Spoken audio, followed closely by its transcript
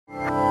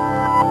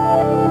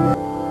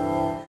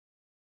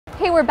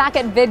Hey, we're back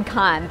at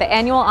VidCon, the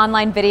annual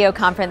online video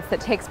conference that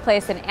takes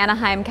place in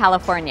Anaheim,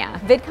 California.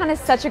 VidCon is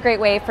such a great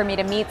way for me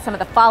to meet some of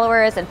the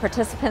followers and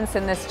participants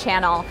in this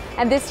channel.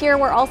 And this year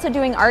we're also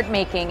doing art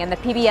making in the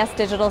PBS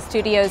Digital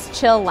Studios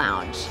Chill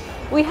Lounge.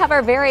 We have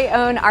our very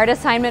own art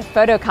assignment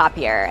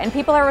photocopier, and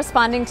people are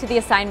responding to the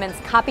assignments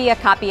copy a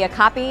copy a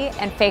copy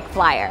and fake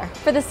flyer.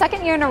 For the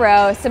second year in a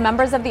row, some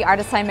members of the art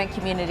assignment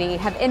community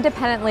have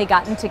independently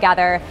gotten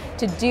together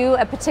to do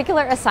a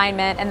particular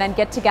assignment and then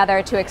get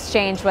together to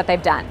exchange what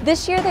they've done.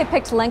 This year they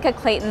picked Linka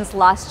Clayton's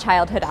Lost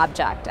Childhood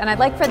Object, and I'd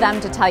like for them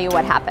to tell you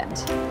what happened.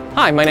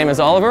 Hi, my name is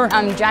Oliver.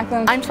 I'm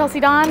Jacklyn. I'm Chelsea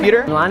Dawn.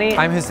 Peter. Lonnie.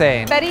 I'm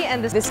Hussien. Betty,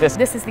 and this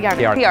is the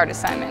art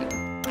assignment.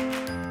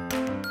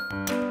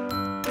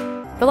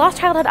 The Lost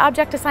Childhood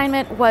Object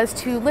assignment was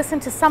to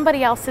listen to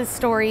somebody else's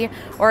story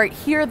or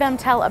hear them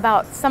tell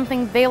about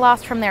something they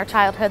lost from their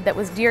childhood that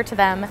was dear to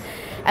them.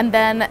 And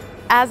then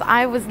as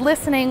I was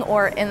listening,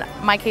 or in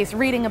my case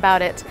reading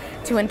about it,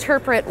 to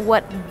interpret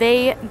what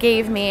they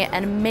gave me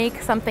and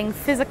make something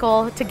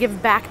physical to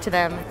give back to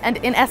them. And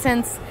in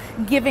essence,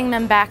 giving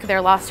them back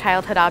their lost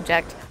childhood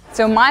object.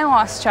 So my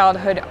lost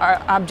childhood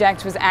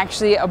object was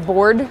actually a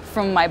board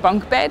from my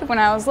bunk bed when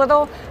I was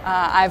little.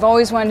 I've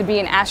always wanted to be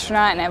an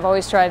astronaut, and I've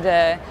always tried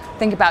to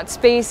think about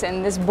space,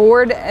 and this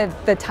board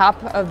at the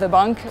top of the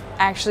bunk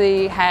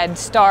actually had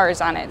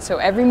stars on it. So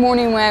every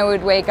morning when I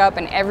would wake up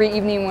and every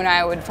evening when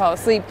I would fall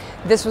asleep,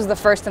 this was the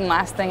first and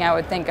last thing I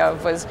would think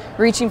of, was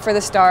reaching for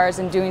the stars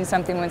and doing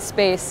something with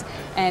space.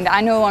 And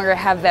I no longer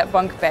have that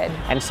bunk bed.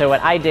 And so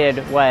what I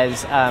did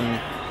was,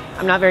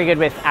 I'm not very good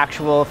with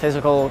actual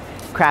physical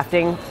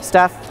crafting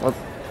stuff,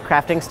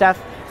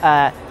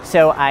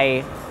 so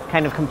I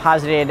kind of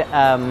composited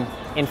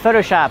in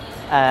Photoshop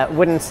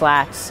wooden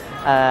slats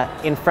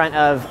in front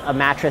of a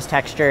mattress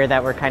texture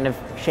that were kind of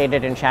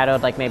shaded and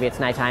shadowed, like maybe it's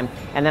nighttime.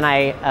 And then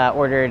I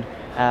ordered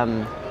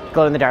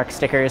glow-in-the-dark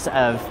stickers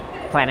of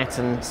planets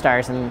and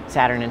stars and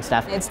Saturn and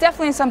stuff. It's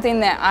definitely something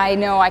that I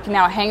know I can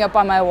now hang up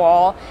on my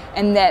wall,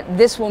 and that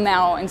this will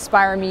now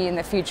inspire me in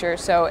the future.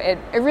 So it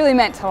really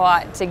meant a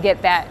lot to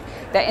get that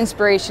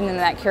inspiration and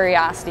that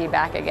curiosity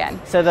back again.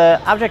 So the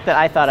object that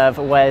I thought of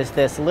was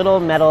this little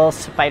metal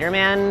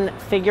Spider-Man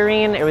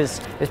figurine. It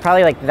was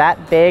probably like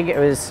that big. It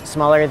was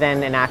smaller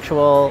than an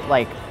actual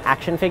like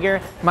action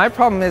figure. My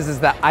problem is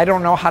that I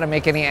don't know how to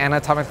make any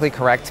anatomically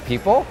correct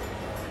people.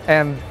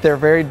 And they're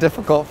very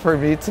difficult for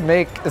me to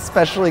make,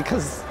 especially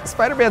because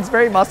Spider-Man's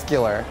very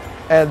muscular,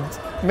 and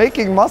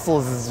making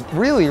muscles is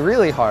really,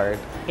 really hard.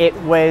 It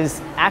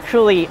was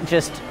actually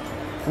just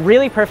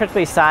really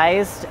perfectly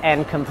sized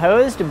and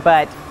composed,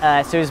 but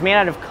so it was made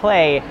out of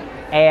clay,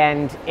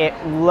 and it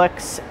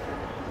looks,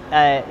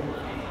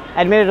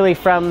 admittedly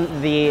from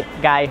the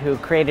guy who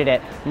created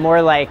it,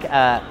 more like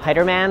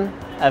Spider-Man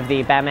of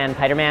the Batman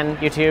Spider-Man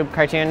YouTube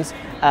cartoons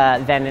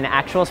than an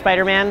actual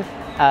Spider-Man.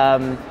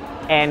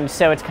 And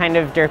so it's kind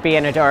of derpy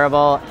and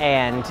adorable,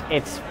 and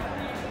it's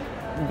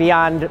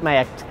beyond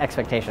my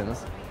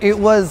expectations. It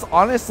was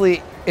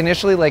honestly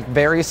initially like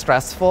very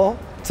stressful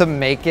to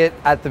make it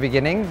at the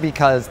beginning,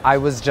 because I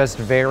was just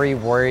very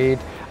worried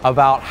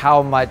about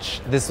how much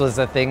this was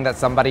a thing that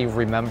somebody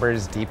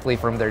remembers deeply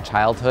from their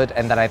childhood,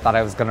 and that I thought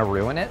I was going to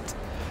ruin it.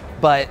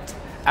 But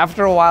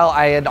after a while,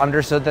 I had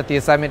understood that the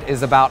assignment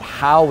is about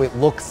how it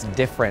looks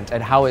different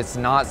and how it's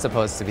not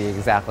supposed to be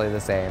exactly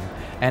the same.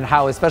 And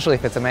how, especially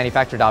if it's a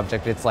manufactured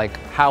object, it's like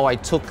how I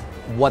took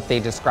what they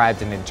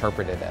described and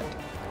interpreted it.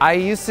 I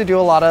used to do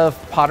a lot of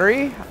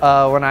pottery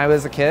when I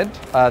was a kid.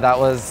 That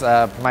was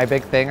my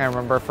big thing. I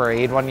remember for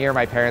Aid one year,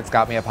 my parents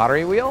got me a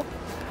pottery wheel,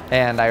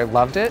 and I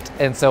loved it.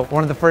 And so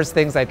one of the first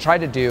things I tried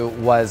to do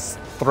was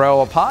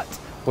throw a pot,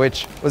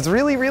 which was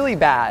really, really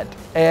bad.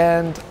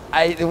 And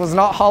it was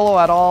not hollow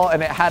at all,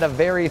 and it had a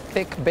very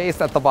thick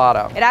base at the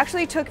bottom. It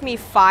actually took me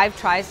 5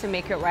 tries to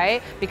make it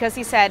right, because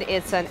he said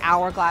it's an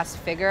hourglass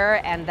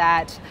figure and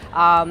that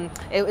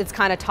it's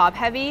kind of top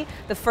heavy.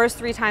 The first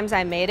 3 times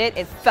I made it,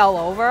 it fell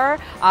over,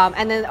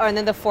 and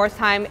then the 4th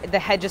time the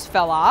head just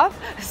fell off.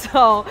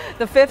 So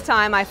the 5th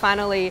time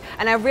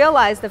and I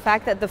realized the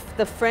fact that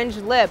the fringe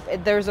lip,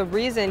 there's a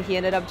reason he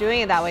ended up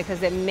doing it that way,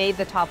 because it made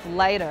the top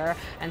lighter,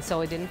 and so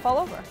it didn't fall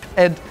over.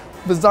 And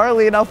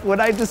bizarrely enough, when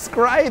I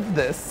describe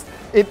this,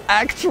 it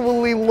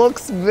actually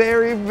looks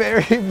very,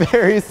 very,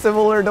 very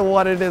similar to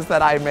what it is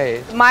that I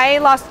made. My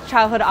lost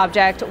childhood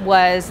object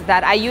was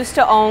that I used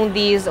to own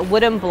these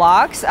wooden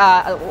blocks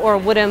or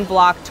wooden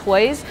block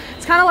toys.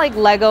 It's kind of like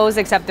Legos,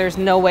 except there's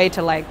no way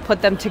to like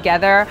put them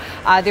together.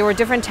 They were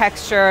different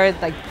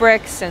textured, like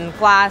bricks and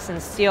glass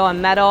and steel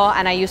and metal,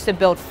 and I used to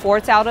build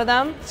forts out of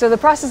them. So the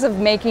process of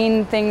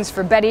making things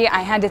for Betty,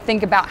 I had to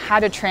think about how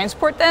to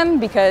transport them,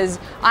 because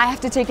I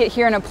have to take it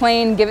here in a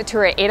plane, give it to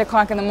her at 8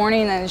 o'clock in the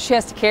morning, and then she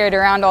has to carry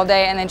it around all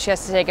day, and then she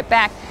has to take it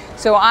back.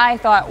 So I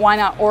thought, why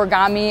not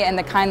origami, and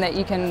the kind that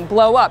you can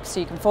blow up,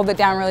 so you can fold it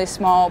down really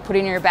small, put it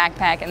in your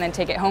backpack, and then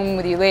take it home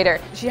with you later.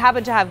 She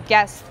happened to have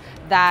guests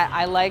that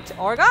I liked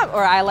origami,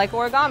 or I like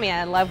origami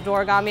and I loved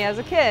origami as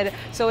a kid.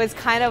 So it's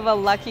kind of a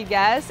lucky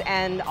guess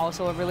and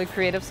also a really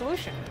creative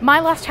solution.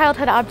 My lost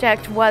childhood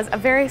object was a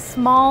very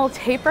small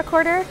tape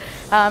recorder.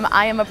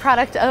 I am a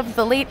product of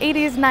the late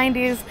 80s,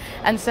 90s,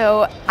 and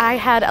so I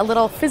had a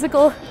little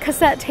physical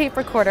cassette tape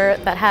recorder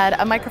that had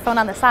a microphone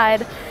on the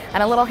side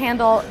and a little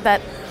handle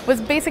that was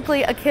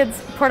basically a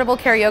kid's portable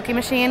karaoke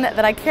machine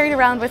that I carried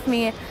around with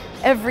me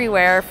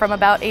everywhere from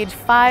about age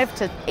 5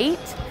 to 8.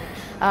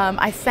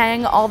 I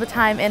sang all the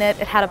time in it.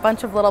 It had a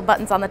bunch of little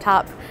buttons on the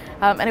top,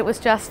 and it was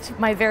just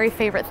my very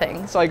favorite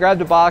thing. So I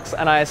grabbed a box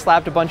and I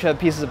slapped a bunch of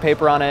pieces of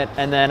paper on it,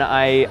 and then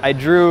I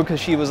drew,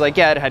 because she was like,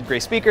 yeah, it had gray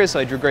speakers, so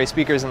I drew gray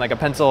speakers and like a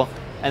pencil,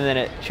 and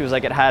then she was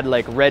like, it had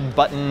like red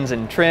buttons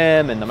and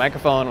trim, and the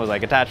microphone was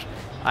like attached.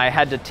 I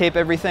had to tape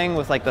everything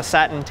with like the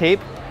satin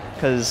tape,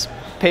 because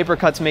paper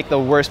cuts make the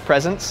worst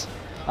presents.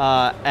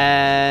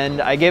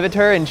 And I gave it to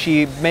her and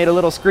she made a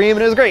little scream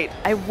and it was great.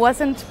 I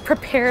wasn't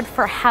prepared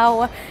for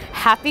how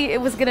happy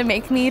it was gonna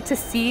make me to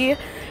see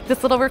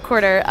this little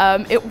recorder.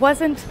 It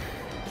wasn't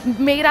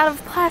made out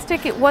of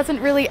plastic. It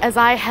wasn't really as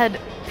I had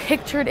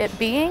pictured it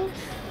being,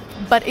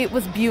 but it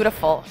was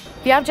beautiful.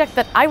 The object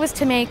that I was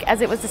to make,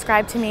 as it was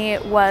described to me,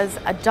 was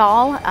a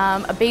doll,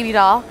 a baby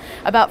doll,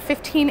 about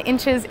 15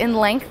 inches in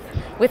length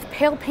with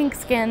pale pink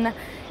skin,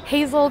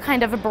 hazel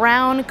kind of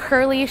brown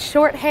curly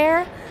short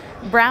hair,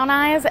 brown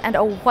eyes, and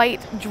a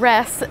white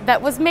dress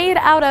that was made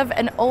out of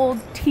an old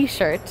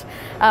t-shirt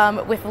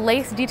with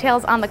lace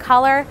details on the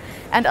collar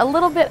and a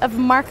little bit of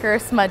marker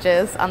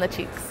smudges on the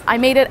cheeks. I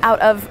made it out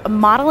of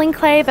modeling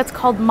clay that's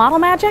called Model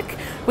Magic,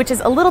 which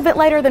is a little bit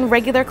lighter than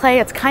regular clay.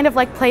 It's kind of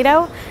like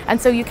Play-Doh, and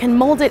so you can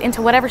mold it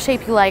into whatever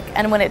shape you like,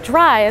 and when it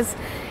dries,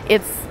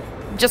 it's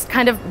just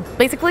kind of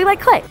basically like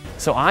clay.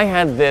 So I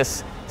had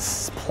this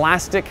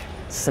plastic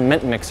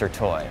cement mixer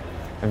toy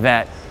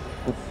that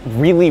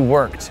really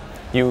worked.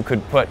 You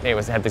could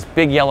had this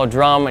big yellow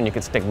drum, and you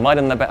could stick mud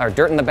in the or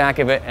dirt in the back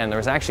of it, and there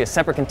was actually a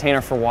separate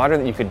container for water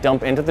that you could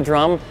dump into the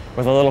drum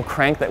with a little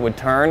crank that would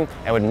turn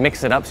and would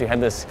mix it up, so you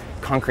had this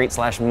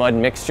concrete/mud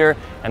mixture,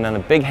 and then a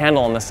big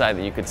handle on the side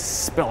that you could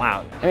spill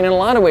out. I mean, in a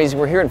lot of ways,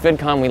 we're here at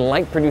VidCon, we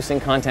like producing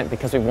content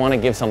because we want to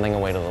give something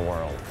away to the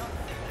world.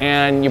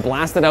 And you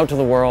blast it out to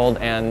the world,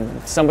 and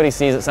somebody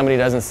sees it, somebody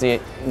doesn't see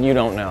it, you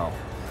don't know.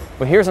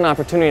 But here's an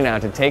opportunity now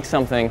to take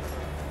something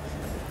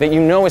that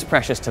you know is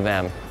precious to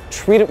them,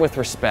 treat it with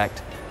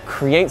respect,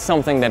 create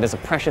something that is a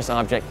precious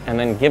object, and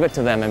then give it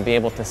to them and be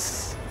able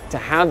to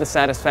have the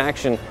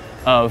satisfaction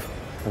of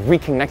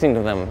reconnecting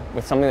to them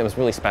with something that was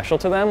really special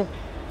to them,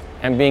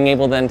 and being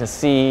able then to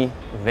see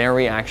their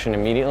reaction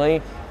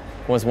immediately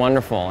was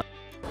wonderful.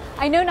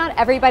 I know not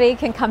everybody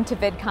can come to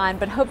VidCon,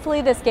 but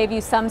hopefully this gave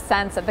you some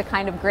sense of the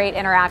kind of great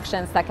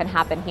interactions that can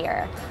happen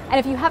here. And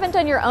if you haven't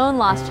done your own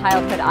lost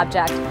childhood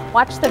object,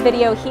 watch the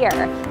video here,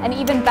 and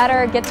even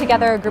better, get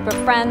together a group of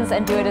friends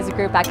and do it as a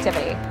group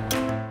activity.